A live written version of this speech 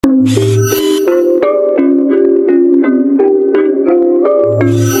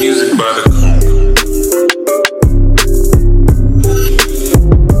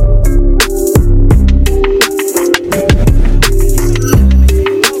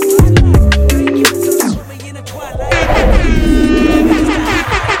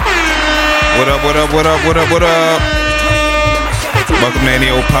What up? Welcome to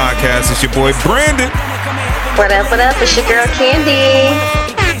Any Old Podcast. It's your boy Brandon. What up? It's your girl Candy.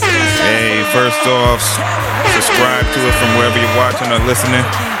 Hey, first off, subscribe to it from wherever you're watching or listening.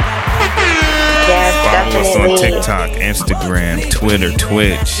 Yes, Follow definitely. us on TikTok, Instagram, Twitter,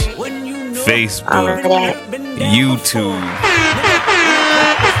 Twitch, Facebook, YouTube.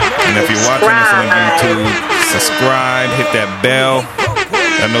 And if you're watching this on YouTube, subscribe, hit that bell,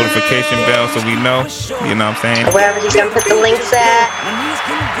 that notification bell so we know. You know what I'm saying? Wherever he's gonna put the links at.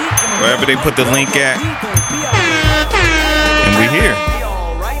 Wherever they put the link at. And we here.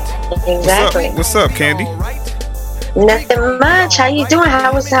 Exactly. What's up, Candy? Nothing much. How you doing?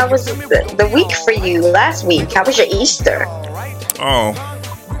 How was the week for you last week? How was your Easter? Oh,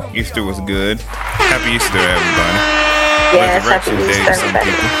 Easter was good. Happy Easter, everybody. Yes, happy Resurrection Day Easter, to some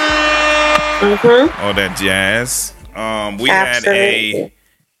everybody. people. All that jazz. We Absolutely. had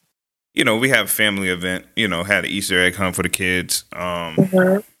we have a family event. Had an Easter egg hunt for the kids.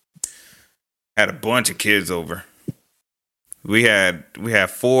 Had a bunch of kids over. We had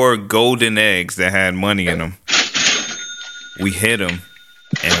 4 golden eggs that had money in them. We hid them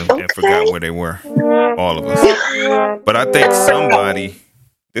and forgot where they were. All of us. But I think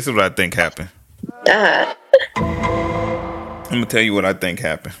this is what I think happened. Uh-huh. I'm gonna tell you what I think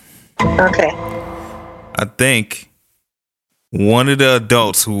happened. Okay. I think one of the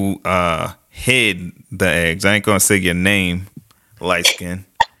adults who hid the eggs, I ain't gonna say your name, light skin,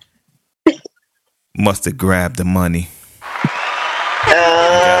 must have grabbed the money.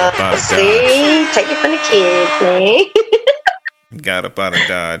 See, take it from the kids, man. Got up out of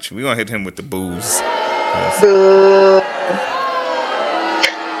Dodge. We gonna hit him with the booze. Boo.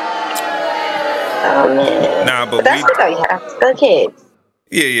 Oh man. Nah, but that's good though. You have good kids.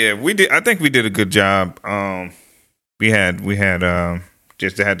 Yeah, we did. I think we did a good job. We had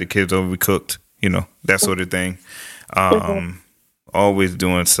just had the kids over. We cooked, that sort of thing. Always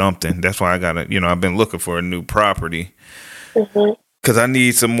doing something. That's why I gotta, I've been looking for a new property because I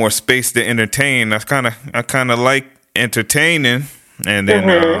need some more space to entertain. I kind of like entertaining, and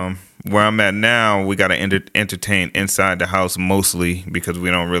then where I'm at now, we gotta entertain inside the house mostly because we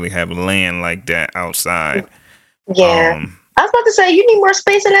don't really have land like that outside. Yeah. I was about to say, you need more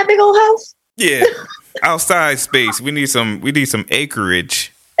space in that big old house. Yeah, outside space. We need some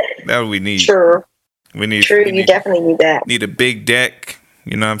acreage. That's what we need. True. You Definitely need that. Need a big deck.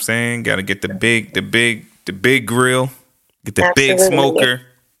 You know what I'm saying? Got to get the big grill. Get the big smoker.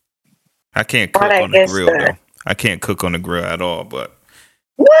 I can't cook on the grill though. I can't cook on the grill at all. But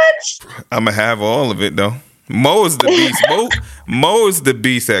what? I'm gonna have all of it though. Mo is the beast. Mo is the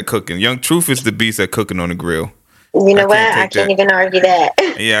beast at cooking. Young Truth is the beast at cooking on the grill. You know what? I can't even argue that.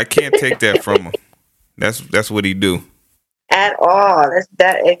 Yeah, I can't take that from him. That's what he do. At all.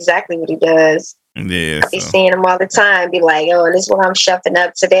 That's exactly what he does. Yeah. I be seeing him all the time. Be like, oh, this is what I'm shuffling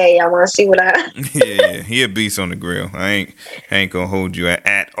up today. I want to see what I. Yeah, he a beast on the grill. I ain't gonna hold you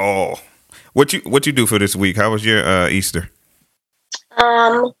at all. What you do for this week? How was your Easter?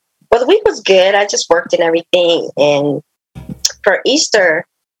 Well, the week was good. I just worked and everything, and for Easter,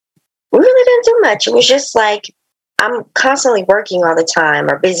 we really didn't do much. It was just like I'm constantly working all the time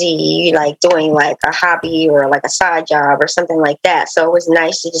or busy, like doing like a hobby or like a side job or something like that. So it was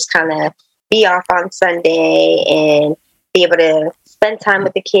nice to just kind of be off on Sunday and be able to spend time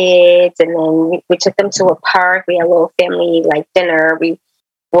with the kids. And then we took them to a park. We had a little family like dinner.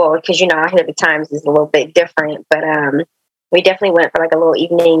 Because out here the times is a little bit different, but we definitely went for like a little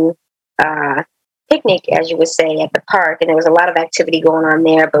evening picnic, as you would say, at the park. And there was a lot of activity going on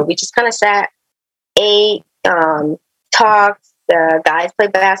there, but we just kind of sat, ate, talked. The guys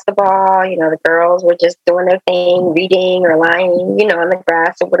played basketball. The girls were just doing their thing, reading or lying, on the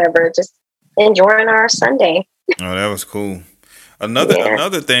grass or whatever, just enjoying our Sunday. Oh, that was cool.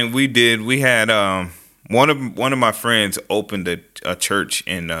 Another thing we did, we had one of my friends opened a church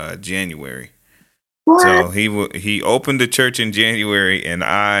in January. What? So he opened the church in January, and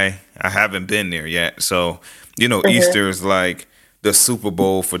I haven't been there yet. So Easter is like the Super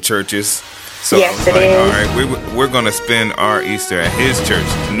Bowl for churches. So yes, it is. All right, we're gonna spend our Easter at his church,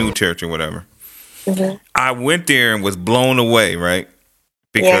 new church or whatever. I went there and was blown away, right?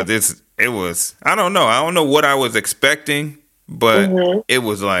 Because it was I don't know what I was expecting, but it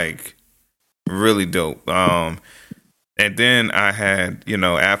was like really dope. And then I had,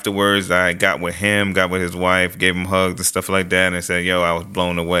 afterwards I got with his wife, gave him hugs and stuff like that, and said, "Yo, I was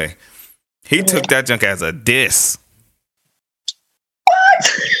blown away." He took that junk as a diss.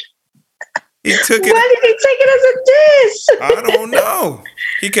 What? He took it. Why did he take it as a diss? I don't know.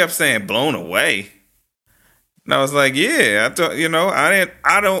 He kept saying blown away. And I was like, yeah, I thought,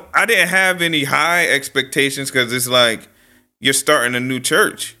 I didn't have any high expectations because it's like you're starting a new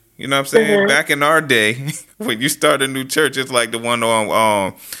church. You know what I'm saying? Mm-hmm. Back in our day, when you start a new church, it's like the one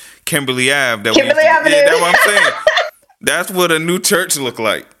on Kimberly Ave. Kimberly Avenue. Yeah, that's what I'm saying. That's what a new church looked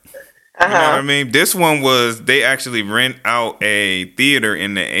like. You know what I mean? This one they actually rent out a theater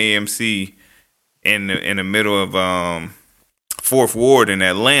in the AMC in the middle of Fourth Ward in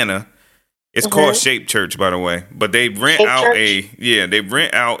Atlanta. It's called Shape Church, by the way. But they rent out a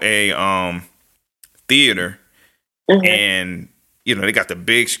theater, and they got the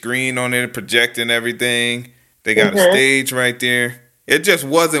big screen on it, projecting everything. They got a stage right there. It just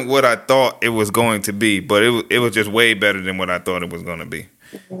wasn't what I thought it was going to be, but it was just way better than what I thought it was going to be.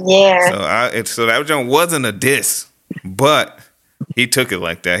 Yeah. So that joint wasn't a diss, but he took it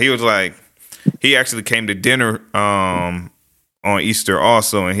like that. He was like, he actually came to dinner on Easter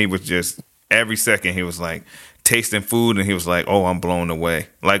also, and he was just every second he was like tasting food, and he was like, "Oh, I'm blown away,"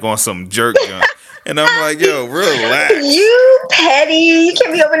 like on some jerk junk. And I'm like, "Yo, relax." You petty. You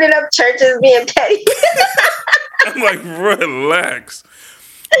can't be opening up churches being petty. I'm like, relax.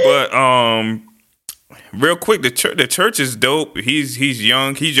 But real quick, the church is dope. He's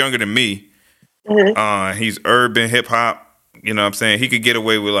young. He's younger than me. He's urban hip hop. You know what I'm saying? He could get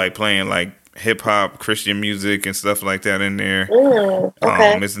away with like playing like hip hop, Christian music and stuff like that in there.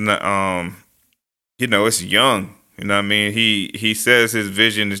 Okay. It's not it's young. You know what I mean? He says his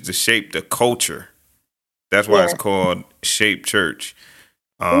vision is to shape the culture. That's why it's called Shape Church.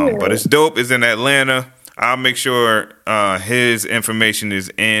 But it's dope. It's in Atlanta. I'll make sure his information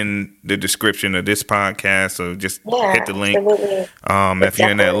is in the description of this podcast. So just hit the link. If you're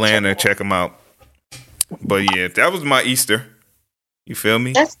in Atlanta, check him out. But yeah, that was my Easter. You feel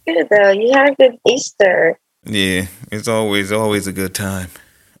me? That's good though. You had a good Easter. Yeah, it's always a good time.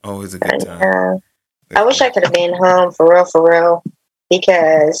 Always a good time. I wish I could have been home for real,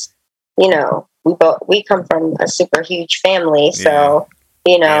 because we come from a super huge family, so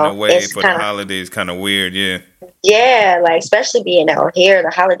and away it's for the holidays kind of weird. Like especially being out here, the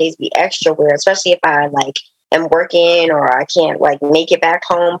holidays be extra weird, especially if I like am working or I can't like make it back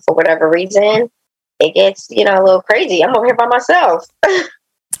home for whatever reason. It gets a little crazy. I'm over here by myself.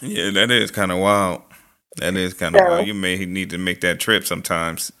 Yeah, that is kind of wild. Wild. You may need to make that trip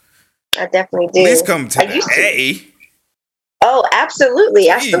sometimes. I definitely do. Please come to the A. Oh, absolutely.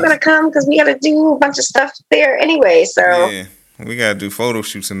 Jeez. I still gotta come because we gotta do a bunch of stuff there anyway. So yeah, we gotta do photo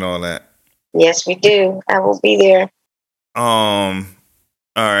shoots and all that. Yes, we do. I will be there. All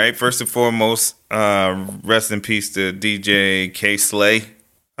right. First and foremost, rest in peace to DJ Kay Slay.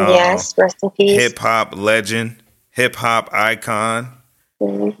 Yes, rest in peace. Hip hop legend, hip hop icon,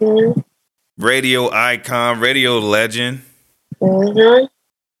 radio icon, radio legend.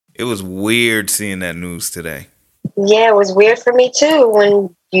 It was weird seeing that news today. Yeah, it was weird for me too.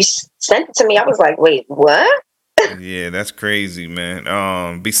 When you sent it to me, I was like, wait, what? Yeah, that's crazy,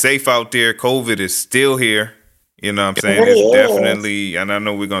 man. Be safe out there. COVID is still here. You know what I'm saying? It's definitely, and I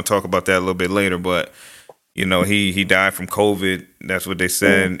know we're going to talk about that a little bit later, but, he died from COVID. That's what they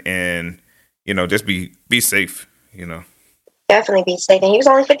said. And, just be safe, Definitely be safe. And he was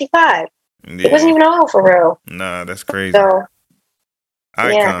only 55. Yeah. He wasn't even old for real. Nah, that's crazy. So,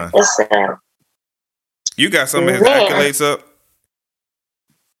 icon. Yeah, it's, you got some of his accolades up?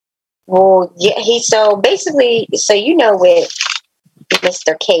 Well, yeah, with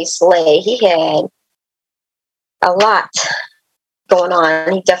Mr. Kay Slay, he had a lot going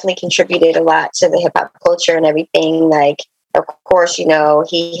on. He definitely contributed a lot to the hip hop culture and everything. Like, of course, he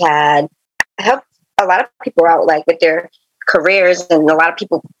had helped a lot of people out, like with their careers, and a lot of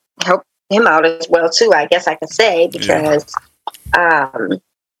people helped him out as well too. I guess I could say because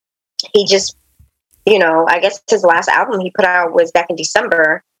he just, I guess his last album he put out was back in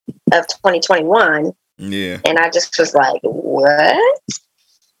December of 2021. Yeah. And I just was like, what?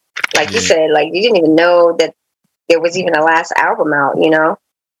 Like you said, like you didn't even know that there was even a last album out,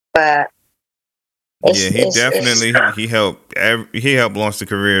 But he helped launch the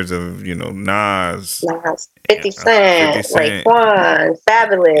careers of, Nas, 50 Cent, Raekwon,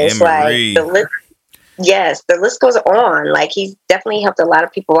 Fabulous, like the list goes on. Like he's definitely helped a lot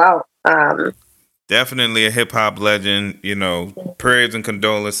of people out. Definitely a hip hop legend. Prayers and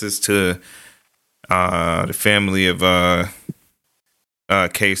condolences to the family of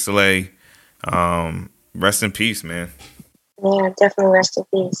Kay Slay. Rest in peace, man. Yeah, definitely rest in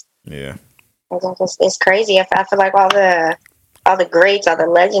peace. Yeah, it's crazy. I feel like all the greats, all the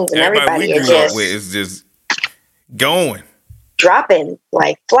legends, and everybody is just going dropping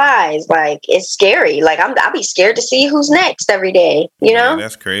like flies. Like it's scary. Like I'll be scared to see who's next every day. Yeah,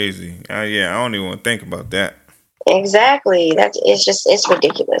 that's crazy. I don't even want to think about that. Exactly. It's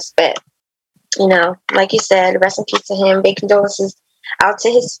ridiculous. But, like you said, rest in peace to him. Big condolences out to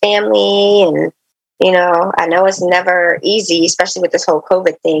his family. And, I know it's never easy, especially with this whole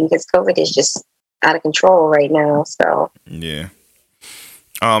COVID thing, because COVID is just out of control right now. So, yeah.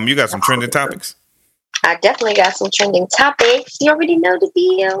 You got some trending topics? I definitely got some trending topics. You already know the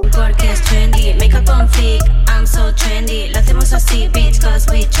deal. Porque es trendy, makeup on fleek. I'm so trendy. Lo hacemos así, bitch, cause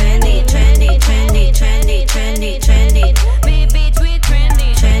we trendy, trendy, trendy, trendy, trendy, trendy. We bitch, we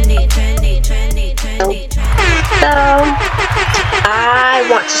trendy, trendy, trendy, trendy, trendy, trendy. So, I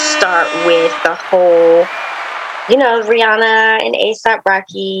want to start with the whole, Rihanna and A$AP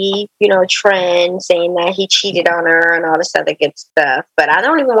Rocky, trend, saying that he cheated on her and all this other good stuff. But I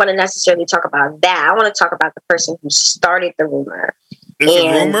don't even want to necessarily talk about that. I want to talk about the person who started the rumor. It's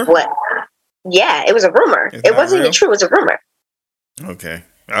a rumor? Yeah, it was a rumor. It wasn't even true. It was a rumor. Okay.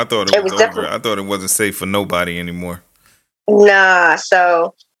 I thought it was over. I thought it wasn't safe for nobody anymore. Nah.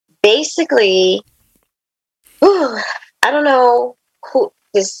 So basically, I don't know who.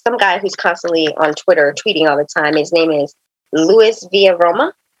 There's some guy who's constantly on Twitter tweeting all the time. His name is Luis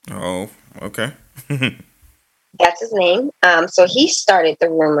Villaroma. Oh, okay. That's his name. So he started the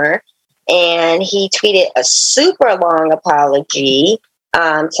rumor, and he tweeted a super long apology to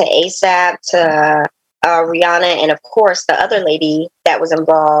A$AP, to Rihanna, and of course the other lady that was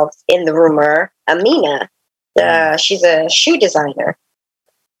involved in the rumor, Amina. She's a shoe designer.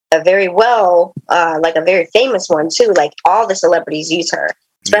 A very a very famous one too. Like all the celebrities use her,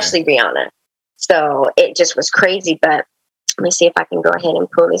 especially Rihanna. So it just was crazy. But let me see if I can go ahead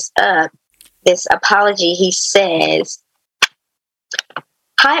and pull this up. This apology, he says,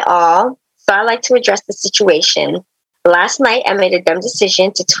 "Hi all. So I'd like to address the situation. Last night I made a dumb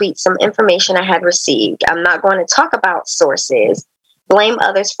decision to tweet some information I had received. I'm not going to talk about sources, blame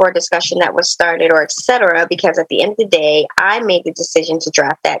others for a discussion that was started, or etc., because at the end of the day, I made the decision to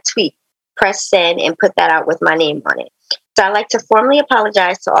draft that tweet, press send, and put that out with my name on it. So I'd like to formally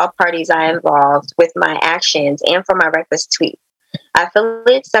apologize to all parties I involved with my actions and for my reckless tweets. I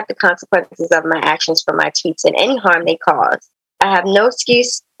fully accept the consequences of my actions for my tweets and any harm they cause. I have no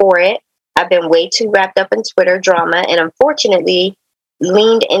excuse for it. I've been way too wrapped up in Twitter drama and unfortunately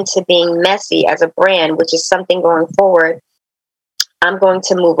leaned into being messy as a brand, which is something going forward I'm going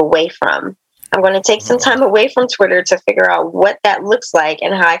to move away from. I'm going to take some time away from Twitter to figure out what that looks like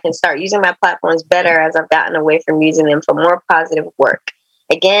and how I can start using my platforms better as I've gotten away from using them for more positive work.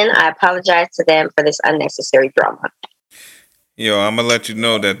 Again, I apologize to them for this unnecessary drama." Yo, I'm going to let you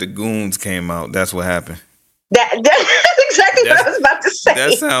know that the goons came out. That's what happened. That's exactly what I was about to say.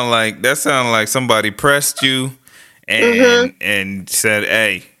 That sound like somebody pressed you and said,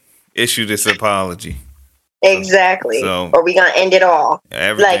 "Hey, issue this apology." Exactly. Or we gonna end it all.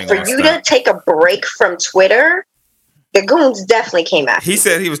 Like for you to take a break from Twitter, the goons definitely came out. He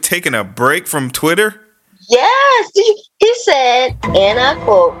said he was taking a break from Twitter? Yes. He said, and I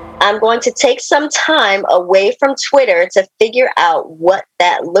quote, "I'm going to take some time away from Twitter to figure out what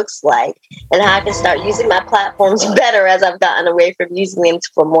that looks like and how I can start using my platforms better as I've gotten away from using them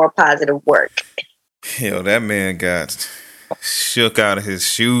for more positive work." Yo, that man got shook out of his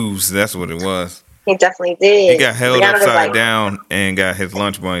shoes. That's what it was. He definitely did. He got held upside down and got his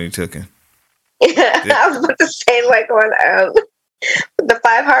lunch money taken. I was about to say, like on the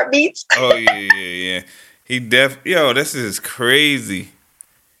 5 Heartbeats. Oh yeah. Yo, this is crazy.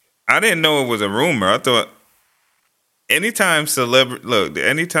 I didn't know it was a rumor. I thought anytime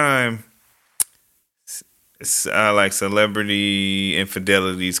like celebrity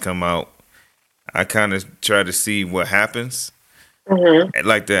infidelities come out, I kind of try to see what happens,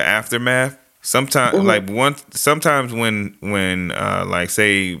 like the aftermath. Sometimes, sometimes when like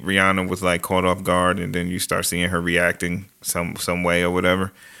say Rihanna was like caught off guard, and then you start seeing her reacting some way or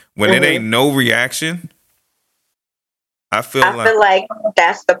whatever. When it ain't no reaction, I feel like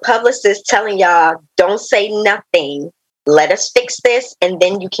that's the publicist telling y'all, "Don't say nothing. Let us fix this, and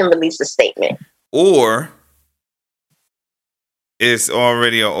then you can release a statement." Or it's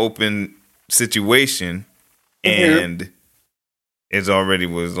already an open situation, and it already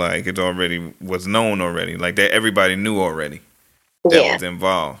was known already, like that everybody knew already that was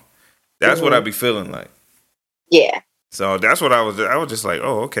involved. That's what I be feeling like. Yeah. So that's what I was just like,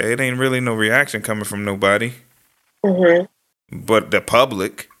 oh, okay, it ain't really no reaction coming from nobody. But the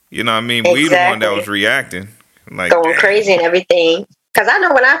public, you know what I mean? Exactly. We the one that was reacting. Like going crazy and everything. Because I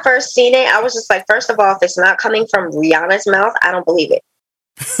know when I first seen it, I was just like, first of all, if it's not coming from Rihanna's mouth, I don't believe it.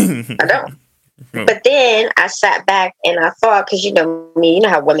 I don't. But then I sat back and I thought, because you know me, you know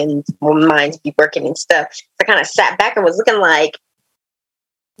how women's minds be working and stuff. So I kind of sat back and was looking like,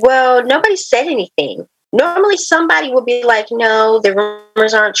 well, nobody said anything. normally somebody would be like, no, the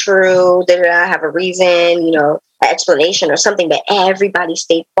rumors aren't true. They have a reason, you know, an explanation or something. But everybody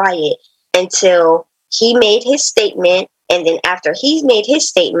stayed quiet until he made his statement. And then after he made his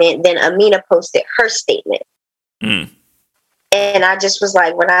statement, then Amina posted her statement. Mm. And I just was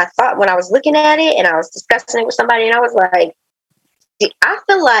like, when I was looking at it and I was discussing it with somebody, and I was like, I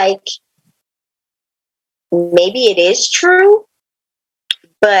feel like maybe it is true,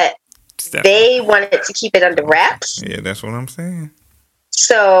 but they wanted to keep it under wraps. Yeah, that's what I'm saying.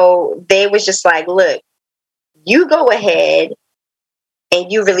 So they was just like, look, you go ahead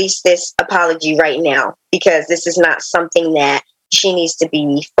and you release this apology right now, because this is not something that she needs to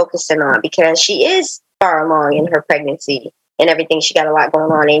be focusing on, because she is far along in her pregnancy and everything. She got a lot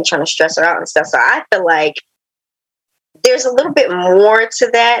going on. They ain't trying to stress her out and stuff. So I feel like there's a little bit more to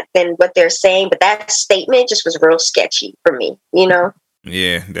that than what they're saying, but that statement just was real sketchy for me, you know?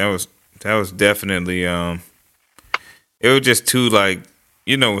 Yeah, that was definitely it was just too, like,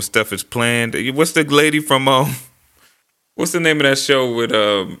 you know, when stuff is planned. What's the lady from what's the name of that show with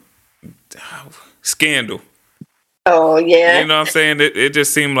Scandal? Oh yeah. You know what I'm saying? It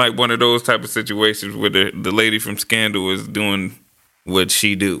just seemed like one of those type of situations where the lady from Scandal is doing what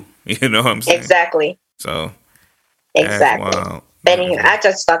she do. You know what I'm saying? Exactly. So exactly. Wow. But anyway, I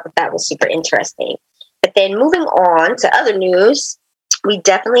just thought that was super interesting. But then moving on to other news, we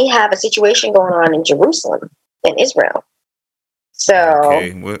definitely have a situation going on in Jerusalem, in Israel. So,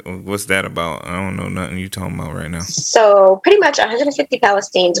 okay, what's that about? I don't know nothing you talking about right now. So pretty much 150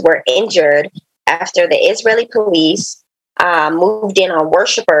 Palestinians were injured after the Israeli police moved in on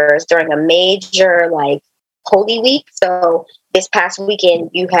worshipers during a major, like, Holy Week. So this past weekend,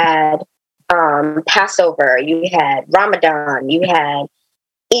 you had Passover, you had Ramadan, you had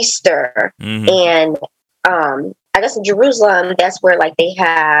Easter, and I guess in Jerusalem, that's where, like, they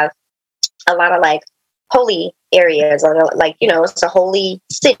have a lot of, like, holy areas, or, like, you know, it's a holy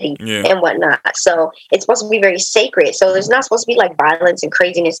city and whatnot. So it's supposed to be very sacred. So there's not supposed to be, like, violence and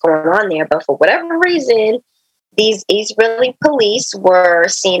craziness going on there. But for whatever reason, these Israeli police were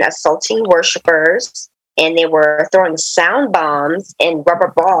seen assaulting worshipers, and they were throwing sound bombs and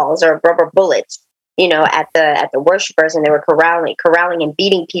rubber balls or rubber bullets, you know, at the worshipers, and they were corralling and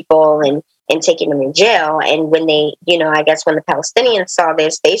beating people and taking them in jail. And when they, you know, I guess when the Palestinians saw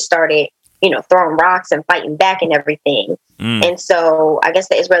this, they started, you know, throwing rocks and fighting back and everything. And so I guess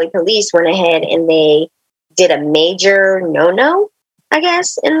the Israeli police went ahead and they did a major no-no, I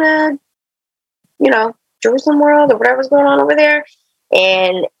guess, in the, you know, Jerusalem world or whatever's going on over there.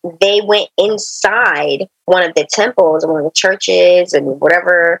 And they went inside one of the temples or one of the churches and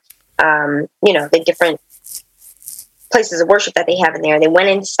whatever, you know, the different places of worship that they have in there. They went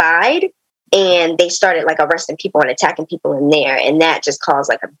inside and they started, like, arresting people and attacking people in there. And that just caused,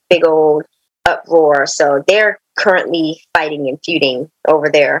 like, a big old uproar. So they're currently fighting and feuding over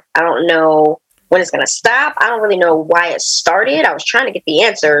there. I don't know when it's going to stop. I don't really know why it started. I was trying to get the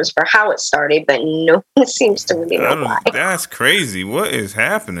answers for how it started, but no one seems to really know why. That's crazy. What is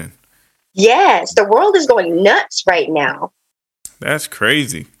happening? Yes, the world is going nuts right now. That's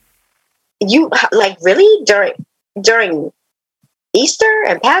crazy. You, like, really during Easter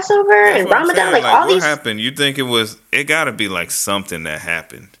and Passover and Ramadan, like, all what these. What happened? You think it got to be like something that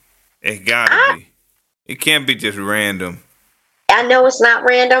happened. It got to be. It can't be just random. I know it's not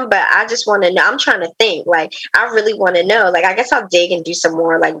random, but I just want to know. I'm trying to think. Like, I really want to know. Like, I guess I'll dig and do some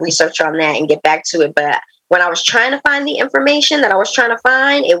more, like, research on that and get back to it. But when I was trying to find the information that I was trying to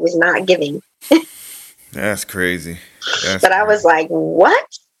find, it was not giving. That's crazy. I was like,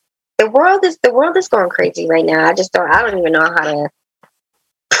 what? The world is going crazy right now. I don't even know how to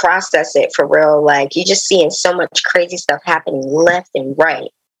process it for real. Like, you're just seeing so much crazy stuff happening left and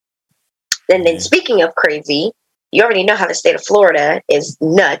right. And then speaking of crazy, you already know how the state of Florida is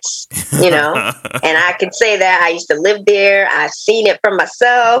nuts, you know? And I can say that I used to live there. I've seen it for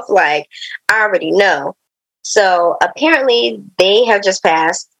myself. Like, I already know. So apparently they have just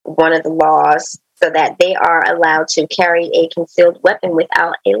passed one of the laws so that they are allowed to carry a concealed weapon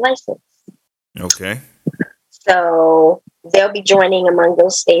without a license. Okay. So they'll be joining among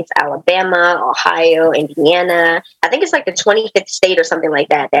those states, Alabama, Ohio, Indiana. I think it's like the 25th state or something like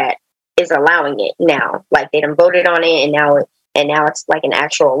that is allowing it now. Like, they done voted on it, and now it's like an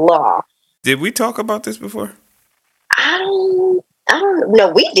actual law. Did we talk about this before? I don't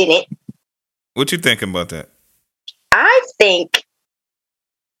know. We didn't. What you thinking about that? I think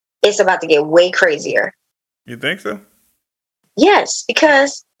it's about to get way crazier. You think so? Yes,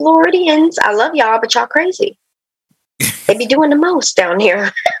 because Floridians, I love y'all, but y'all crazy. They be doing the most down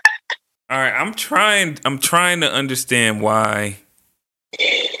here. All right, I'm trying to understand why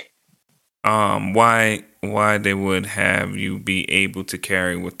why they would have you be able to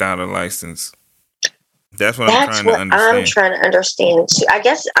carry without a license. That's what I'm trying to understand. I'm trying to understand too. I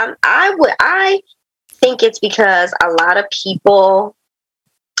guess I think it's because a lot of people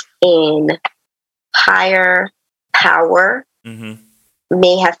in higher power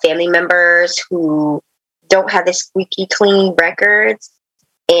may have family members who don't have the squeaky clean records,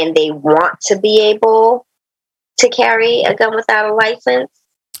 and they want to be able to carry a gun without a license.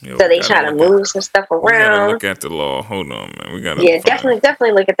 So they try to move some stuff around. We gotta look at the law. Hold on, man. We gotta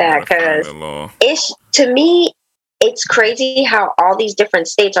definitely look at that, because it's, to me, it's crazy how all these different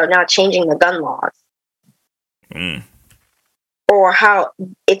states are now changing the gun laws, or how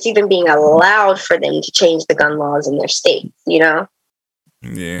it's even being allowed for them to change the gun laws in their states. You know?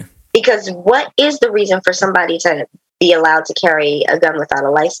 Yeah. Because what is the reason for somebody to be allowed to carry a gun without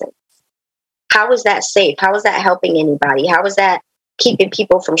a license? How is that safe? How is that helping anybody? How is that keeping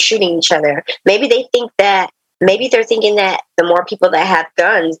people from shooting each other? Maybe they're thinking that the more people that have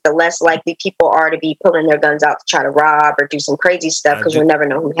guns, the less likely people are to be pulling their guns out to try to rob or do some crazy stuff, because you'll never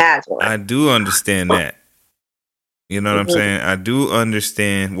know who has one. I do understand that. You know what I'm saying? I do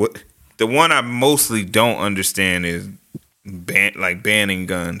understand. What the one I mostly don't understand is banning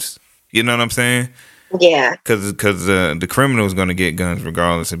guns. You know what I'm saying? Yeah. Because the criminal is going to get guns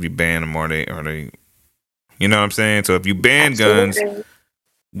regardless if you ban them or they. You know what I'm saying? So if you ban guns,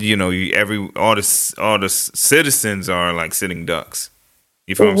 you know, all the citizens are like sitting ducks.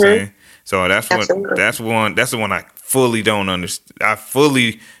 You feel what I'm saying? So that's the one I fully don't understand. I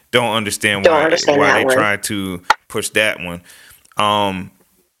fully don't understand why they try to push that one.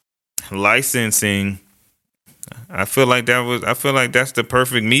 Licensing, I feel like that's the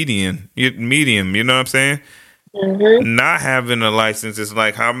perfect medium. You know what I'm saying? Not having a license is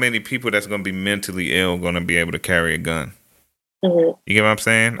like, how many people that's going to be mentally ill going to be able to carry a gun? You get what I'm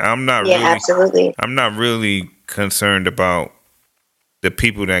saying? Absolutely. I'm not really concerned about the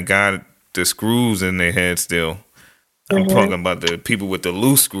people that got the screws in their head still. I'm talking about the people with the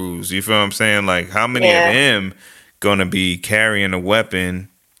loose screws. You feel what I'm saying? Like, how many of them going to be carrying a weapon?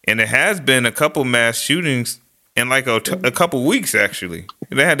 And there has been a couple mass shootings in like a couple weeks, actually.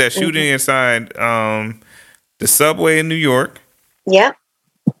 They had that shooting inside the subway in New York. Yep.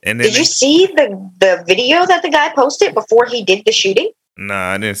 And did you see the video that the guy posted before he did the shooting?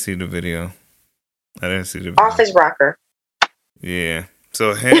 Nah, I didn't see the video. Off his rocker. Yeah.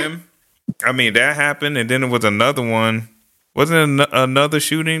 So him, I mean, that happened, and then there was another one. Wasn't it another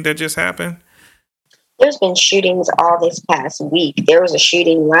shooting that just happened? There's been shootings all this past week. There was a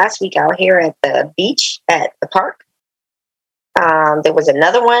shooting last week out here at the beach at the park. There was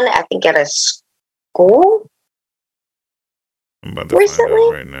another one, I think, at a school. I'm about to find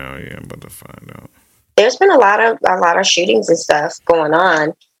out right now. Yeah, I'm about to find out. There's been a lot of shootings and stuff going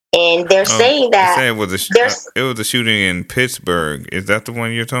on, and they're saying that it was a shooting in Pittsburgh. Is that the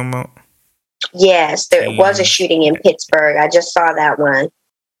one you're talking about? Yes, there was a shooting in Pittsburgh. I just saw that one.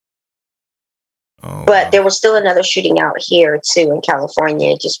 Oh, but there was still another shooting out here too in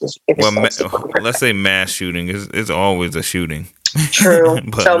California. Let's say mass shooting is always a shooting. True.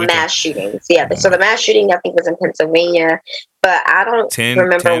 So mass shootings. Yeah. So the mass shooting, I think, was in Pennsylvania, but I don't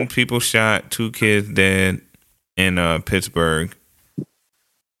remember. 10 people shot, 2 kids dead in Pittsburgh.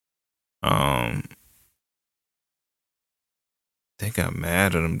 They got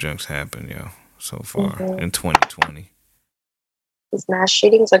mad at them junks happen, yo, so far in 2020. These mass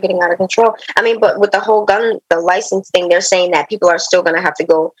shootings are getting out of control. I mean, but with the whole the license thing, they're saying that people are still going to have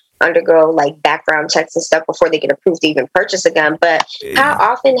to undergo like background checks and stuff before they get approved to even purchase a gun. But how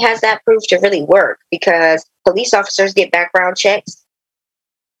often has that proved to really work? Because police officers get background checks.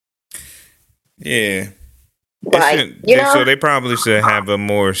 Yeah. So they probably should have a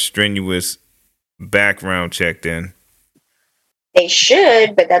more strenuous background check then. They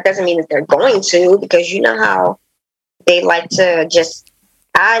should, but that doesn't mean that they're going to, because you know how they like to just...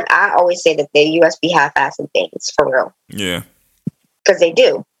 I always say that the U.S. be half-assing things, for real. Yeah. Because they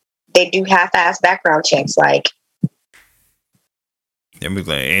do. They do half-ass background checks, like... They be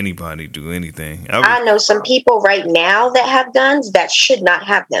like anybody do anything. I know some people right now that have guns that should not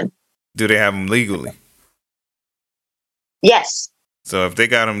have them. Do they have them legally? Yes. So if they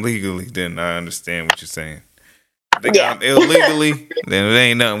got them legally, then I understand what you're saying. If they got them illegally, then there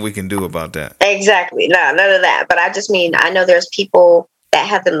ain't nothing we can do about that. Exactly. No, none of that. But I just mean, I know there's people that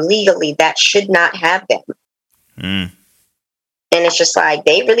have them legally that should not have them. And it's just like,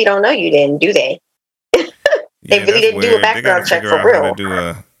 they really don't know you then, do they? They really didn't do a background check for real. How to do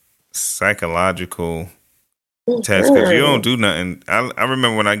a psychological test, because you don't do nothing. I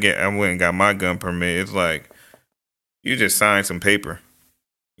remember when I went and got my gun permit, it's like, you just sign some paper.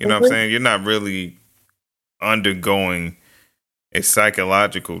 You know what I'm saying? You're not really undergoing a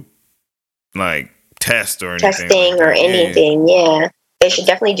psychological like test or anything. Testing or anything, yeah. They should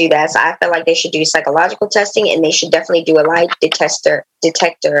definitely do that. So I feel like they should do psychological testing, and they should definitely do a lie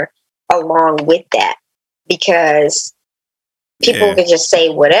detector along with that, because people can just say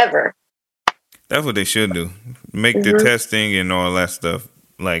whatever. That's what they should do. Make the testing and all that stuff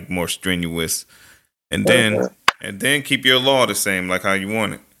like more strenuous, and then keep your law the same, like how you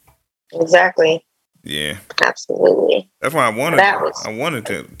want it. Exactly. Yeah. Absolutely. That's why I wanted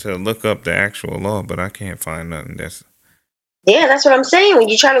to look up the actual law, but I can't find nothing. That's what I'm saying. When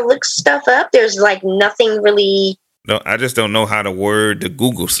you try to look stuff up, there's like nothing really. No, I just don't know how to word the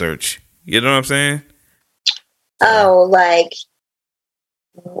Google search. You know what I'm saying? Oh, like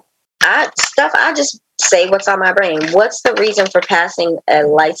I just say what's on my brain. What's the reason for passing a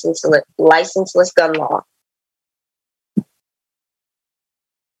licenseless gun law?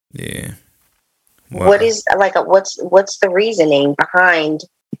 Yeah. Wow. What is what's the reasoning behind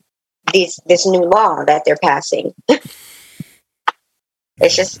this new law that they're passing?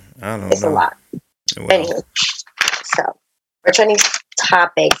 It's just it's a lot. Well. Anyway, so returning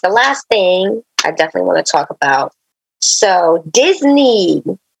topics. The last thing I definitely want to talk about. So Disney,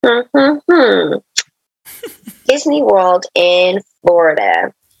 Disney World in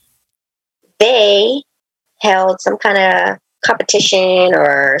Florida, they held some kind of competition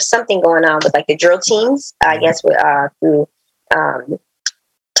or something going on with like the drill teams, I guess, through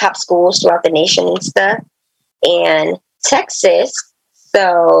top schools throughout the nation and stuff. And Texas,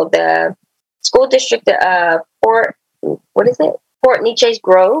 so the school district of Fort Neches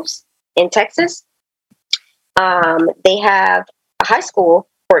Groves in Texas, they have a high school,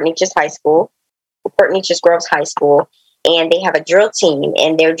 Fort Neches Groves High School, and they have a drill team,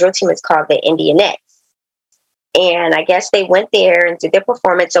 and their drill team is called the Indianettes. And I guess they went there and did their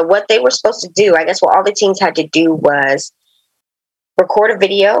performance. So what they were supposed to do, I guess what all the teams had to do was record a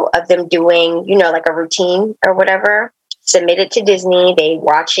video of them doing, like a routine or whatever, submit it to Disney. They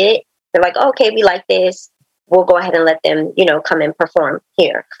watch it. They're like, okay, we like this. We'll go ahead and let them, come and perform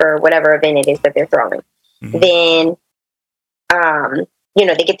here for whatever event it is that they're throwing. Mm-hmm. Then,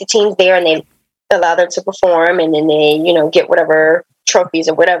 they get the teams there and they allow them to perform, and then they, get whatever trophies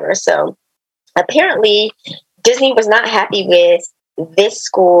or whatever. So apparently Disney was not happy with this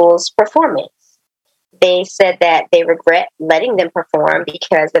school's performance. They said that they regret letting them perform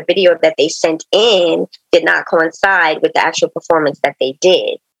because the video that they sent in did not coincide with the actual performance that they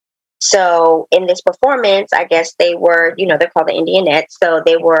did. So in this performance, I guess they were, they're called the Indianettes. So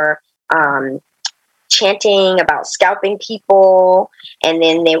they were chanting about scalping people, and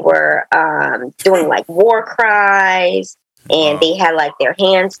then they were doing like war cries. And they had like their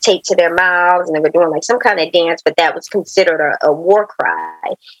hands taped to their mouths, and they were doing like some kind of dance, but that was considered a war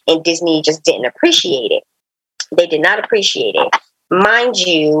cry. And Disney just didn't appreciate it. They did not appreciate it. Mind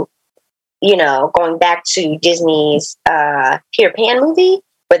you, going back to Disney's Peter Pan movie,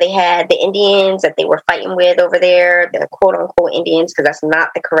 where they had the Indians that they were fighting with over there, the quote unquote Indians, because that's not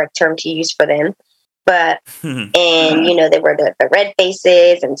the correct term to use for them. But, and, they were the red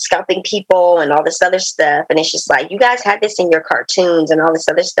faces and scalping people and all this other stuff. And it's just like, you guys had this in your cartoons and all this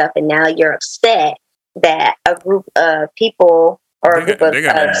other stuff. And now you're upset that a group of people or a group of they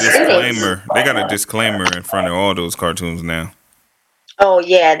got a disclaimer. They got a disclaimer in front of all those cartoons now. Oh,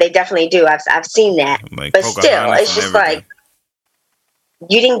 yeah, they definitely do. I've seen that. Like, but still, it's just like,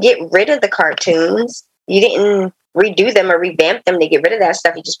 you didn't get rid of the cartoons. You didn't redo them or revamp them to get rid of that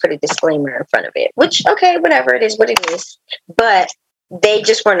stuff. You just put a disclaimer in front of it, which, okay, whatever, it is what it is. But they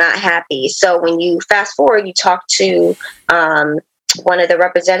just were not happy. So when you fast forward, you talk to one of the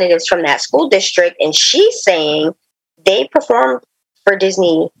representatives from that school district, and she's saying they performed for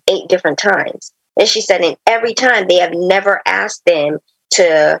Disney 8 different times. And she said, and every time they have never asked them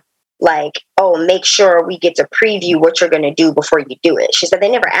to make sure we get to preview what you're going to do before you do it. She said they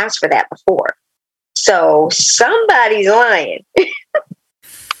never asked for that before. So somebody's lying.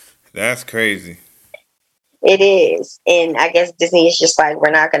 That's crazy. It is. And I guess Disney is just like, we're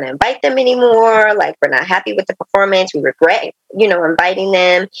not going to invite them anymore. Like, we're not happy with the performance. We regret, inviting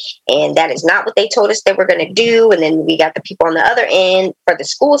them. And that is not what they told us they were going to do. And then we got the people on the other end for the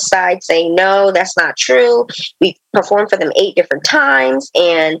school side saying, no, that's not true. We performed for them 8 different times,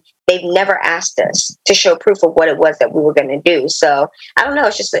 and they've never asked us to show proof of what it was that we were going to do. So I don't know.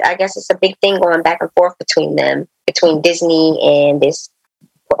 It's just, I guess it's a big thing going back and forth between them, between Disney and this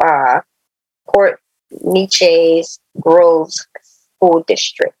Port Neches Groves School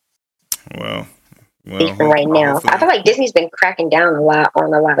District. Well, right now, I feel like Disney's been cracking down a lot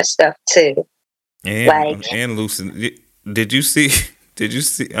on a lot of stuff too. And loosen. Did you see Did you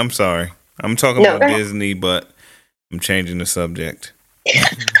see? I'm sorry. I'm talking No, about Disney, but I'm changing the subject.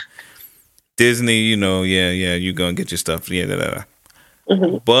 Disney, you know, yeah, you're gonna get your stuff, yeah,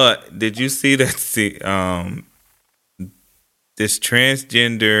 Mm-hmm. But did you see that? This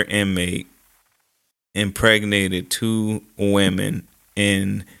transgender inmate impregnated 2 women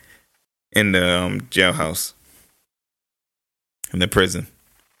in the jailhouse, in the prison.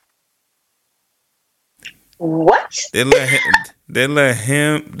 What? They let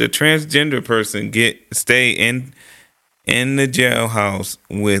him, the transgender person, stay in the jailhouse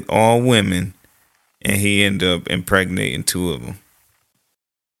with all women, and he ended up impregnating 2 of them.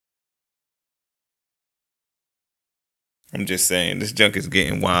 I'm just saying, this junk is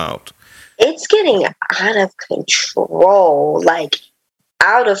getting wild. It's getting out of control, like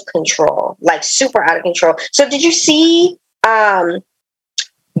out of control, like super out of control. So did you see Dwayne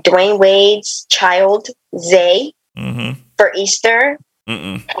Wade's child, Zay, for Easter?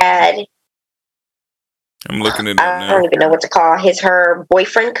 Had, I'm looking at it now. I don't even know what to call her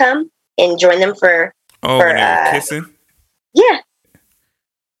boyfriend come and join them for when they were kissing? Yeah.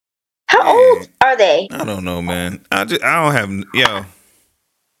 How old are they? I don't know, man. I don't have,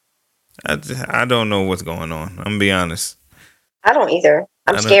 I don't know what's going on. I'm gonna be honest. I don't either.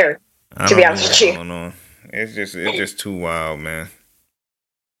 I'm scared, to be honest with you. Going on. It's just too wild, man.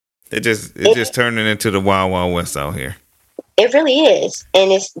 It's just turning into the Wild Wild West out here. It really is.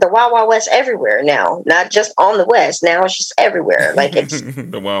 And it's the Wild Wild West everywhere now. Not just on the West. Now it's just everywhere. Like it's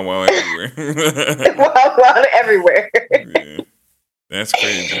the Wild Wild everywhere. The Wild Wild everywhere. Yeah. That's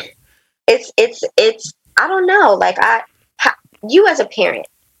crazy. It's I don't know. Like you as a parent,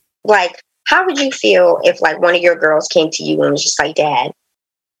 like how would you feel if like one of your girls came to you and was just like, Dad,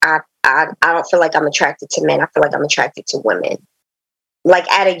 I don't feel like I'm attracted to men. I feel like I'm attracted to women.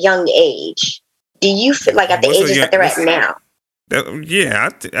 Like at a young age. Do you feel like at the ages that they're at now?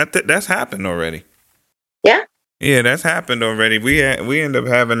 That's happened already. Yeah? Yeah, that's happened already. We end up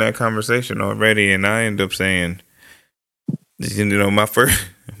having that conversation already, and I end up saying, you know, my first,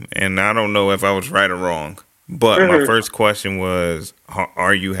 and I don't know if I was right or wrong, but my first question was,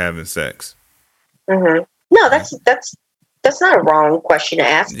 are you having sex? Mm-hmm. No, that's not a wrong question to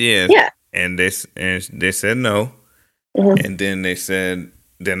ask. Yeah. Yeah. And they said no. And then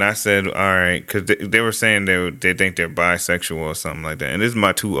then I said, all right, because they were saying they think they're bisexual or something like that. And this is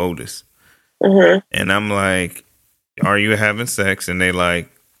my 2 oldest. And I'm like, are you having sex? And they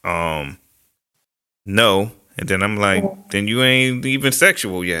like, no. And then I'm like, then you ain't even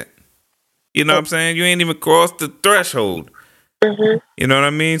sexual yet. You know what I'm saying? You ain't even crossed the threshold. You know what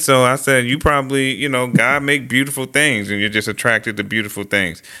I mean? So I said, you probably, you know, God make beautiful things and you're just attracted to beautiful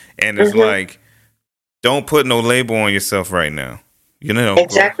things. And it's like, don't put no label on yourself right now. You know,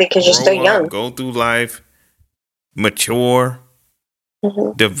 exactly, because you're still young. Go through life, mature,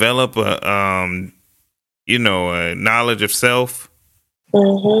 develop a knowledge of self.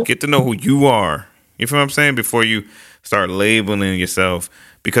 Get to know who you are. You feel what I'm saying? Before you start labeling yourself.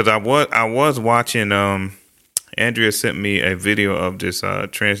 Because I was watching. Andrea sent me a video of this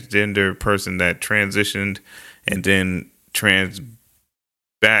transgender person that transitioned and then I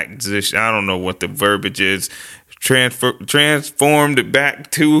don't know what the verbiage is. Transformed back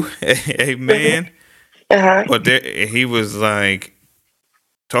to a man. But he was like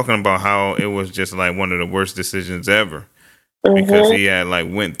talking about how it was just like one of the worst decisions ever. Because he had like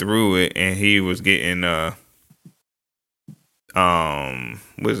went through it and he was getting what's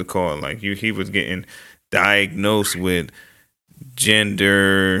it called? Like he was getting diagnosed with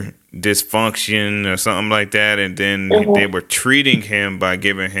gender dysfunction or something like that, and then they were treating him by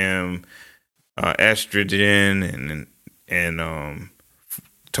giving him estrogen and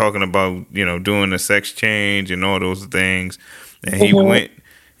talking about, you know, doing a sex change and all those things. And he went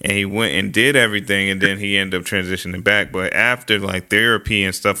and did everything, and then he ended up transitioning back. But after like therapy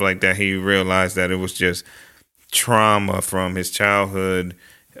and stuff like that, he realized that it was just trauma from his childhood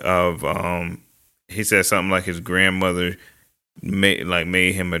of he said something like his grandmother made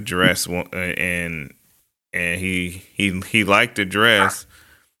him a dress, and he liked the dress,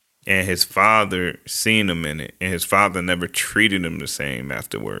 and his father seen him in it, and his father never treated him the same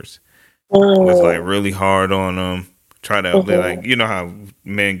afterwards. It was like really hard on him. Try to like, you know how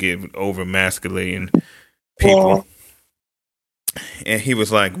men get over masculating people, and he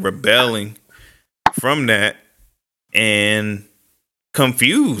was like rebelling from that and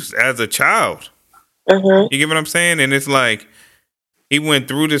confused as a child. You get what I'm saying? And it's like he went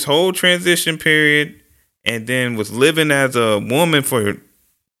through this whole transition period and then was living as a woman for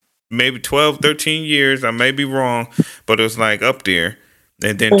maybe 12, 13 years. I may be wrong, but it was like up there.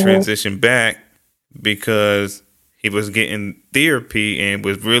 And then transitioned back because he was getting therapy and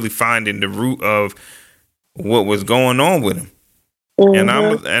was really finding the root of what was going on with him.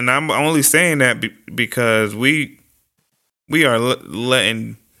 Mm-hmm. And I'm only saying that because we are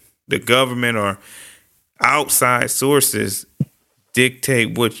letting the government or outside sources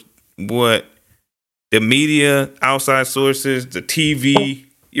dictate what the media, outside sources, the TV,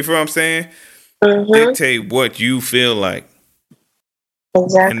 you feel what I'm saying? Mm-hmm. Dictate what you feel like.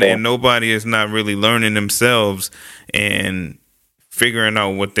 Exactly. And nobody is not really learning themselves and figuring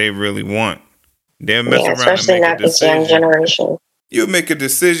out what they really want. They'll mess around especially and make not a this young decision. generation. You'll make a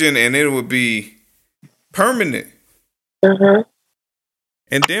decision and it will be permanent. Mm-hmm.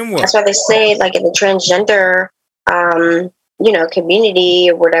 And then what? That's why they say, like, in the transgender, community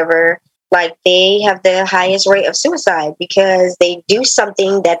or whatever, like, they have the highest rate of suicide because they do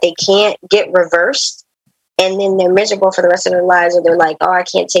something that they can't get reversed, and then they're miserable for the rest of their lives, or they're like, oh, I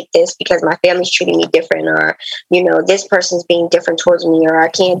can't take this because my family's treating me different, or, this person's being different towards me, or I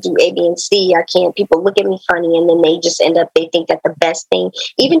can't do A, B, and C, people look at me funny, and then they think that the best thing,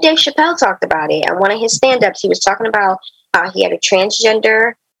 even Dave Chappelle talked about it. On one of his stand-ups, he was talking about he had a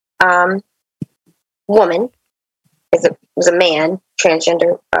transgender woman, was a man,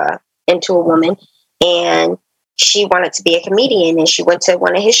 transgender into a woman, and she wanted to be a comedian, and she went to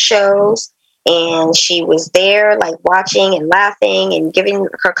one of his shows, and she was there, like, watching and laughing and giving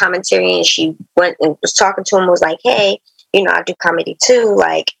her commentary, and she went and was talking to him, was like, hey, I do comedy too,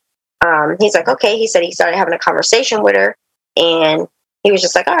 like, he's like, okay. He said he started having a conversation with her, and he was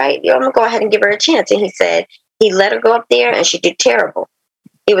just like, all right, I'm gonna go ahead and give her a chance. And he said he let her go up there, and she did terrible.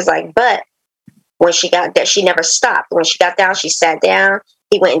 He was like, but when she got there, she never stopped. When she got down, she sat down.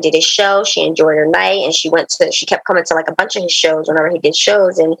 He went and did his show. She enjoyed her night, and she kept coming to, like, a bunch of his shows whenever he did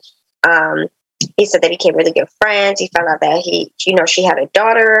shows. And he said they became really good friends. He found out that she had a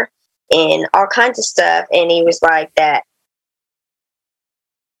daughter and all kinds of stuff. And he was like that.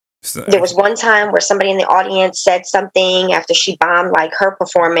 There was one time where somebody in the audience said something after she bombed, like, her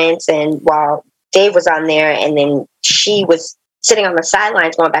performance, and while Dave was on there, and then she was sitting on the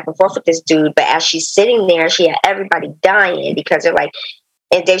sidelines going back and forth with this dude. But as she's sitting there, she had everybody dying because they're like,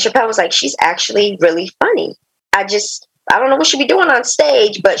 and Dave Chappelle was like, she's actually really funny. I don't know what she'd be doing on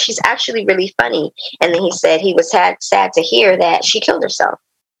stage, but she's actually really funny. And then he said he was sad to hear that she killed herself.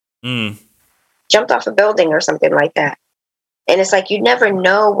 Jumped off a building or something like that. And it's like, you never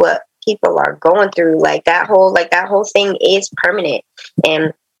know what people are going through. Like, that whole thing is permanent.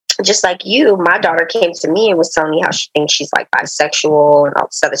 And just like you, my daughter came to me and was telling me how she thinks she's, like, bisexual and all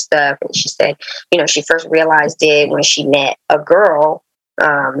this other stuff. And she said, she first realized it when she met a girl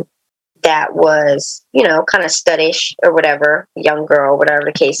that was, kind of studdish or whatever, young girl, whatever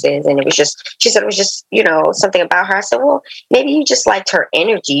the case is. And she said it was just, something about her. I said, well, maybe you just liked her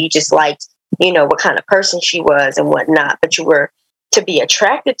energy. You just liked, what kind of person she was and whatnot, but you were to be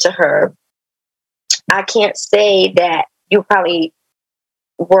attracted to her. I can't say that you probably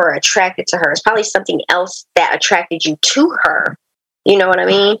were attracted to her. It's probably something else that attracted you to her. You know what I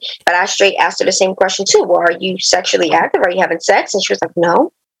mean? But I straight asked her the same question too. Well, are you sexually active? Are you having sex? And she was like,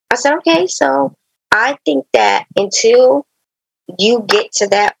 no. I said, okay. So I think that until you get to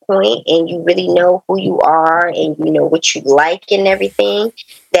that point and you really know who you are and you know what you like and everything,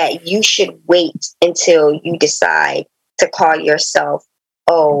 that you should wait until you decide to call yourself,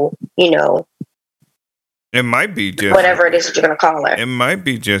 it might be just whatever it is that you're going to call her. It might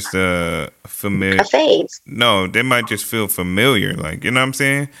be just a familiar phase. No, they might just feel familiar. Like, you know what I'm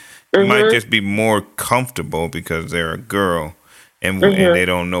saying? It might just be more comfortable because they're a girl and they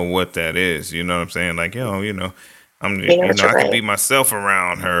don't know what that is. You know what I'm saying? Like, I can be myself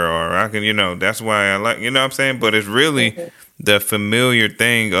around her, or I can, that's why I like, you know what I'm saying? But it's really the familiar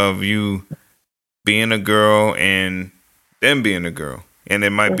thing of you being a girl and them being a girl. And it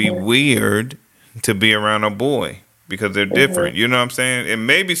might be weird to be around a boy because they're different. You know what I'm saying? It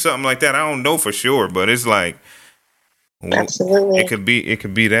may be something like that. I don't know for sure, but it's like, absolutely, it could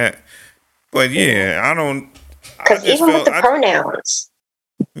be that. But yeah, I don't. Because even with the pronouns.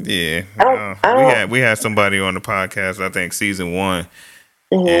 Yeah, we had somebody on the podcast, I think season 1,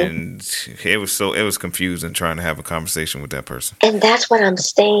 and it was confusing trying to have a conversation with that person. And that's what I'm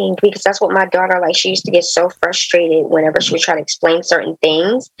saying, because that's what my daughter, like, she used to get so frustrated whenever she would try to explain certain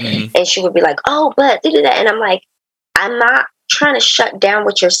things, and she would be like, oh, but da-da-da. And I'm like, I'm not trying to shut down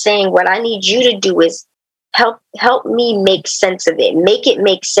what you're saying. What I need you to do is help me make sense of it. Make it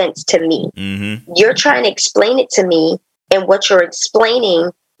make sense to me. You're trying to explain it to me, and what you're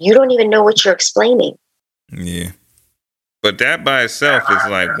explaining, you don't even know what you're explaining. Yeah. But that by itself is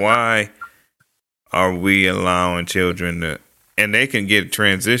like, why are we allowing children to, and they can get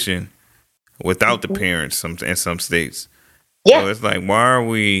transition. without the parents in some states. Yeah. So it's like, why are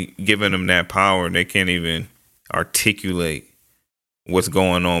we giving them that power? They can't even articulate what's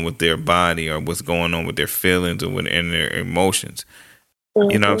going on with their body or what's going on with their feelings or in their emotions.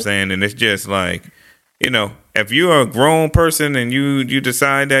 You know what I'm saying? And it's just like, if you're a grown person and you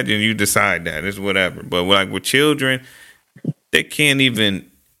decide that, then you decide that. It's whatever. But like with children, they can't even,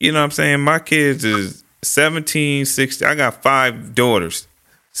 you know what I'm saying? My kids is 17, 16. I got 5 daughters.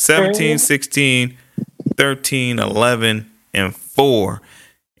 17, 16, 13, 11, and 4.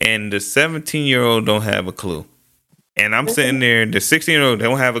 And the 17-year-old don't have a clue. And I'm sitting there, the 16-year-old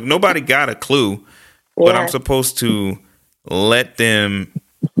don't have nobody got a clue, but I'm supposed to let them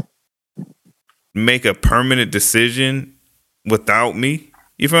make a permanent decision without me.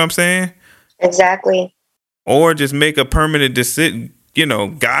 You feel what I'm saying? Exactly. Or just make a permanent decision,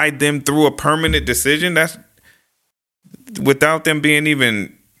 guide them through a permanent decision. That's without them being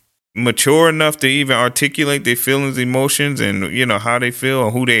even mature enough to even articulate their feelings, emotions, and how they feel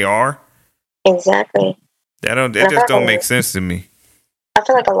or who they are. Exactly. That just don't make sense to me. I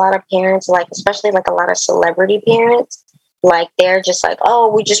feel like a lot of parents, like especially like a lot of celebrity parents, like they're just like,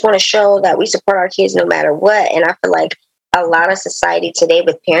 oh, we just want to show that we support our kids no matter what. And I feel like a lot of society today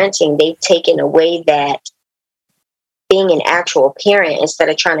with parenting, they've taken away that being an actual parent instead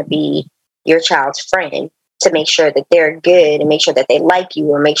of trying to be your child's friend to make sure that they're good and make sure that they like you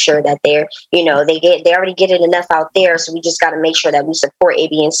or make sure that they're, they already get it enough out there. So we just got to make sure that we support A,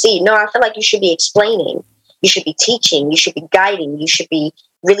 B, and C. No, I feel like you should be explaining. You should be teaching. You should be guiding. You should be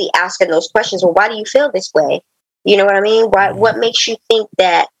really asking those questions. Well, why do you feel this way? You know what I mean? What makes you think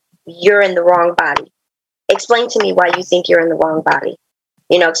that you're in the wrong body? Explain to me why you think you're in the wrong body.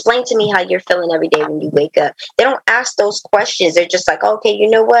 Explain to me how you're feeling every day when you wake up. They don't ask those questions. They're just like, okay, you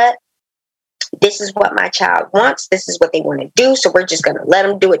know what? This is what my child wants. This is what they want to do. So we're just going to let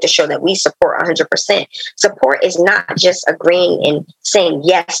them do it to show that we support 100%. Support is not just agreeing and saying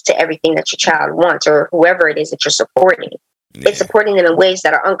yes to everything that your child wants or whoever it is that you're supporting. Yeah. It's supporting them in ways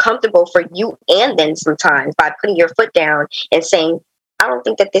that are uncomfortable for you and them sometimes by putting your foot down and saying, I don't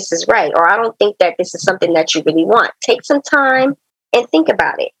think that this is right, or I don't think that this is something that you really want. Take some time and think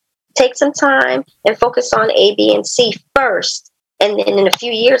about it. Take some time and focus on A, B, and C first. And then in a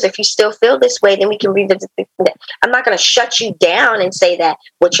few years, if you still feel this way, then we can revisit it. I'm not going to shut you down and say that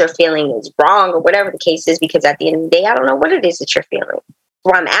what you're feeling is wrong or whatever the case is, because at the end of the day, I don't know what it is that you're feeling.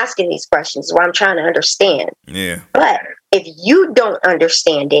 Why I'm asking these questions, why I'm trying to understand. Yeah. But if you don't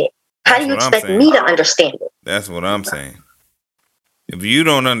understand it, how do you expect me to understand it? That's what I'm saying. If you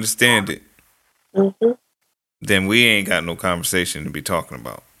don't understand it, then we ain't got no conversation to be talking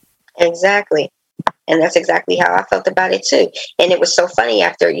about. Exactly. And that's exactly how I felt about it too. And it was so funny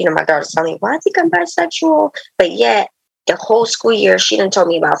after, my daughter's telling me, well, I think I'm bisexual. But yet the whole school year, she done told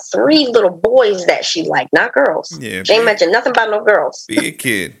me about 3 little boys that she liked, not girls. Yeah, she ain't mentioned nothing about no girls. Be a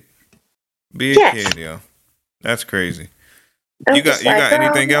kid. Be a kid, yo. That's crazy. You got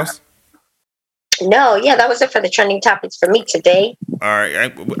anything else? No, yeah, that was it for the trending topics for me today. All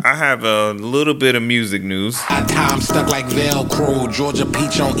right, I have a little bit of music news. Time stuck like Velcro, Georgia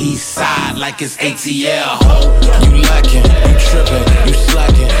Peach on East Side like it's ATL. You lacking, you tripping, you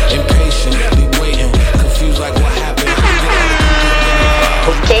slacking, impatient, be waiting, confused like what happened.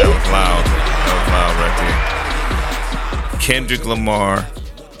 Okay. That was loud right there. Kendrick Lamar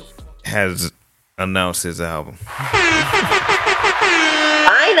has announced his album.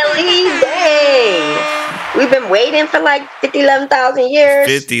 Finally, dang. We've been waiting for like 11,000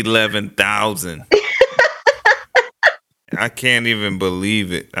 years. 11,000. I can't even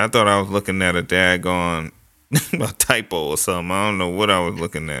believe it. I thought I was looking at a daggone a typo or something. I don't know what I was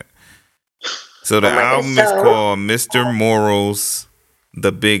looking at. So the album is called Mr. Morals,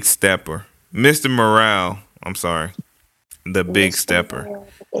 The Big Stepper. Mr. Morale, I'm sorry. The Big Stepper.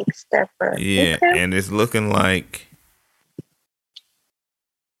 Big Stepper. Yeah, okay. And it's looking like...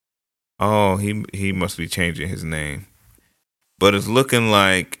 Oh, he must be changing his name. But it's looking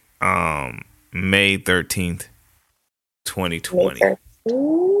like May 13th, 2020.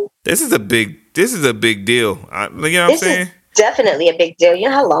 This is a big deal. You know what I'm saying? Definitely a big deal. You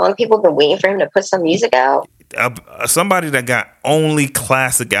know how long people have been waiting for him to put some music out? Somebody that got only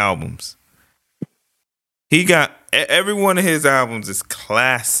classic albums. He got every one of his albums is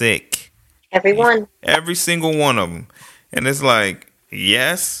classic. Every single one of them. And it's like,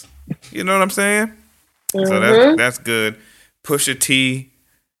 yes. You know what I'm saying? Mm-hmm. So that's good. Pusha T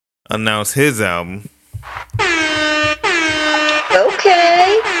announced his album.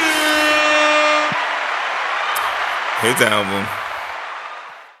 Okay. His album.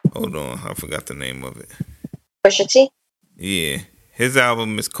 Hold on, I forgot the name of it. Pusha T? Yeah. His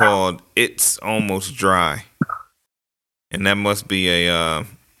album is called "It's Almost Dry," and that must be a.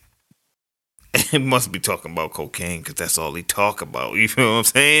 It must be talking about cocaine because that's all he talk about. You feel what I'm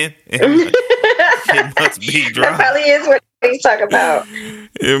saying? It must be dry. That probably is what he's talking about.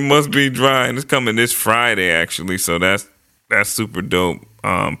 It must be dry, and it's coming this Friday actually. So that's super dope.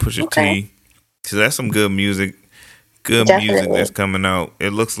 Pusha T. So that's some good music. Good music that's coming out.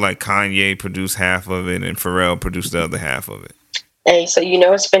 It looks like Kanye produced half of it and Pharrell produced the other half of it. Hey, so you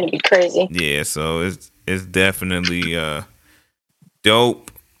know it's going to be crazy. Yeah, so it's definitely dope.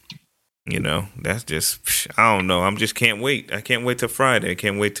 You know, that's just, I don't know. Can't wait. I can't wait till Friday. I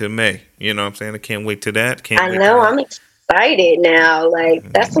can't wait till May. You know what I'm saying? I can't wait till that. I know. I'm excited now.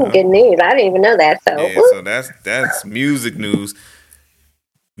 Like, that's some good news. I didn't even know that. So, yeah, so that's music news.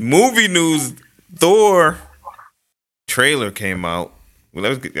 Movie news, Thor trailer came out. Well,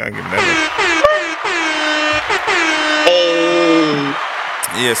 I'll get that one. Hey.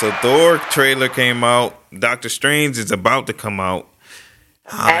 Yeah, so Thor trailer came out. Doctor Strange is about to come out.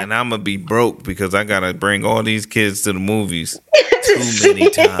 And I'm going to be broke because I got to bring all these kids to the movies too many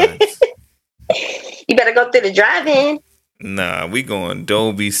times. You better go through the drive-in. Nah, we going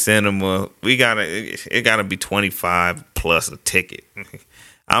Dolby Cinema. It gotta be 25 plus a ticket.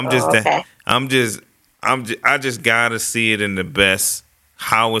 I just gotta see it in the best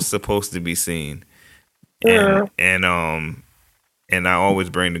how it's supposed to be seen. And I always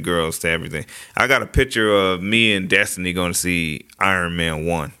bring the girls to everything. I got a picture of me and Destiny going to see Iron Man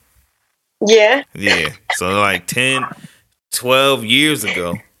 1. Yeah. Yeah. So like 10, 12 years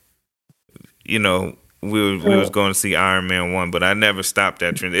ago, you know, we was going to see Iron Man 1, but I never stopped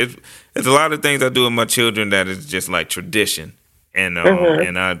that trend. It's a lot of things I do with my children that is just like tradition. And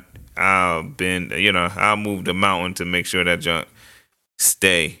I'll move the mountain to make sure that junk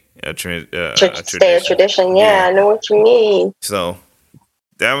stay a tradition. Yeah, I know what you mean. So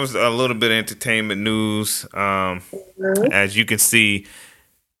that was a little bit of entertainment news. As you can see,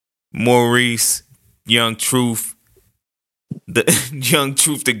 Maurice, Young Truth,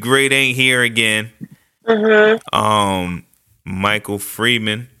 the Great ain't here again. Michael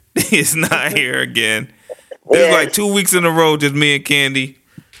Freeman is not here again. It's like 2 weeks in a row, just me and Candy.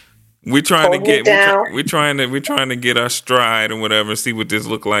 We're trying to get our stride and whatever. See what this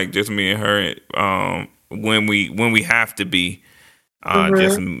look like. Just me and her. When we have to be,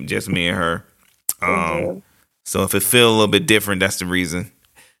 just me and her. So if it feel a little bit different, that's the reason.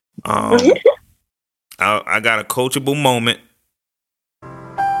 I got a coachable moment.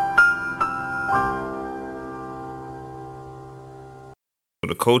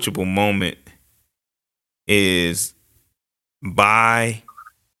 The coachable moment is buy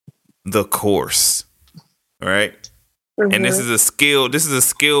the course, right? And this is a skill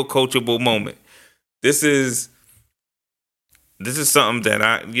coachable moment. This is something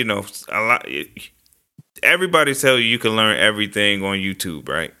that everybody tell you can learn everything on YouTube,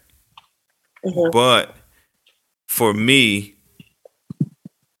 right? But for me,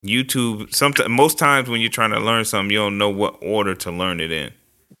 YouTube, most times when you're trying to learn something, you don't know what order to learn it in.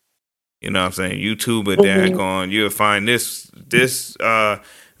 You know what I'm saying? YouTube or daggone, you'll find this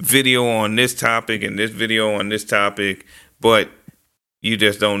video on this topic and this video on this topic, but you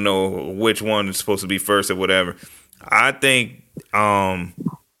just don't know which one is supposed to be first or whatever. I think buying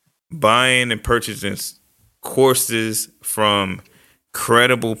and purchasing courses from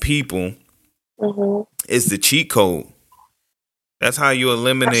credible people is the cheat code. That's how you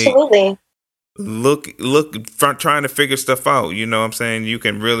eliminate. Absolutely. Trying to figure stuff out. You know what I'm saying? You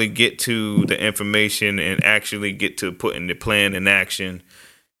can really get to the information and actually get to putting the plan in action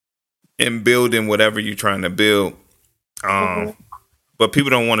and building whatever you're trying to build. But people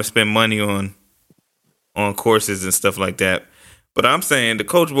don't want to spend money on courses and stuff like that. But I'm saying the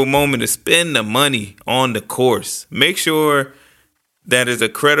coachable moment is spend the money on the course. Make sure that is a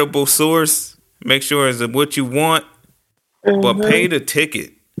credible source. Make sure it's what you want, but pay the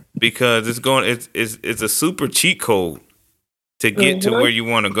ticket because it's a super cheat code to get to where you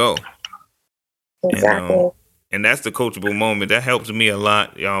want to go. Exactly. And that's the coachable moment. That helps me a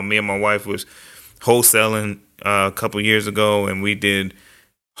lot. Me and my wife was wholesaling a couple years ago, and we did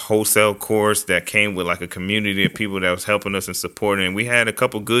wholesale course that came with like a community of people that was helping us and supporting. And we had a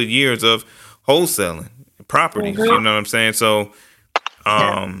couple good years of wholesaling properties. You know what I'm saying? So,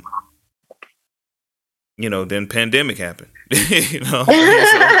 then pandemic happened. So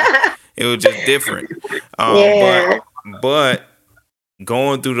it was just different. But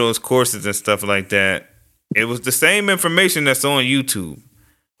going through those courses and stuff like that, it was the same information that's on YouTube,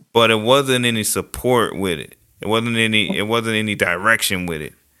 but it wasn't any support with it. It wasn't any direction with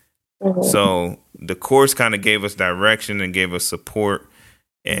it. So the course kind of gave us direction and gave us support,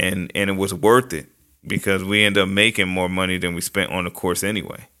 and it was worth it because we ended up making more money than we spent on the course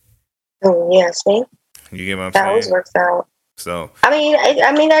anyway. Yes, me. You get what I'm that saying? always works out. So I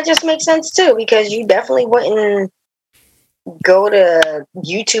mean that just makes sense too, because you definitely wouldn't go to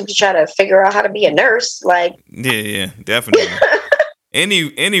YouTube to try to figure out how to be a nurse. Like, yeah, definitely.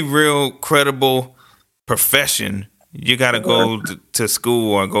 any real credible profession, you got to go to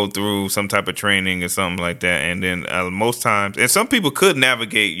school or go through some type of training or something like that. And then most times, and some people could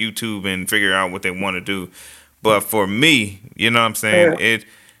navigate YouTube and figure out what they want to do. But for me, you know what I'm saying?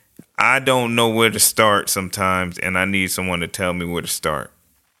 I don't know where to start sometimes, and I need someone to tell me where to start.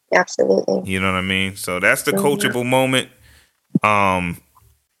 Absolutely. You know what I mean? So that's the coachable moment. I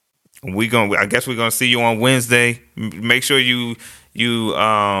guess we're gonna see you on Wednesday. Make sure you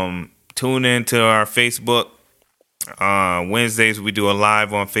tune in to our Facebook. Wednesdays we do a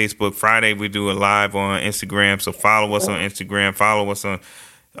live on Facebook. Friday we do a live on Instagram. So follow us on Instagram. Follow us on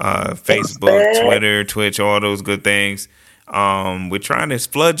Facebook, Twitter, Twitch, all those good things. We're trying to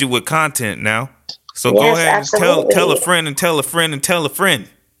flood you with content now. So go ahead and tell a friend and tell a friend and tell a friend.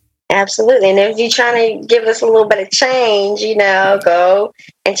 Absolutely. And if you're trying to give us a little bit of change, go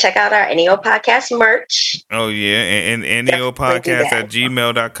and check out our NEO Podcast merch. Oh, yeah. And NEO Podcast at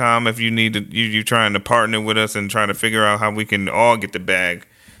gmail.com if you need to, you're trying to partner with us and trying to figure out how we can all get the bag.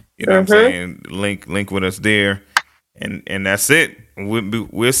 You know what I'm saying? Link with us there. And that's it.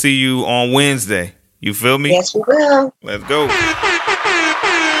 We'll see you on Wednesday. You feel me? Yes, we will. Let's go.